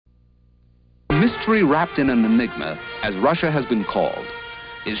history wrapped in an enigma, as Russia has been called,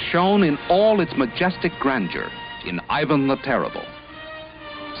 is shown in all its majestic grandeur in Ivan the Terrible.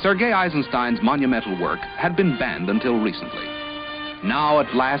 Sergei Eisenstein's monumental work had been banned until recently. Now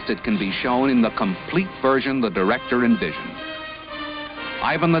at last it can be shown in the complete version the director envisioned.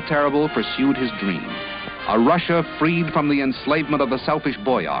 Ivan the Terrible pursued his dream, a Russia freed from the enslavement of the selfish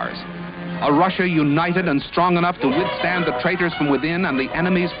boyars, a Russia united and strong enough to withstand the traitors from within and the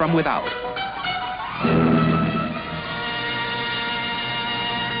enemies from without.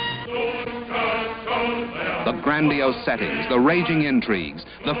 The grandiose settings, the raging intrigues,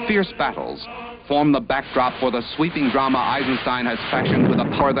 the fierce battles form the backdrop for the sweeping drama Eisenstein has fashioned with a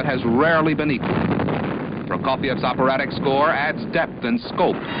power that has rarely been equaled. Prokofiev's operatic score adds depth and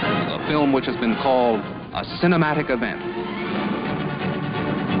scope to the film which has been called a cinematic event.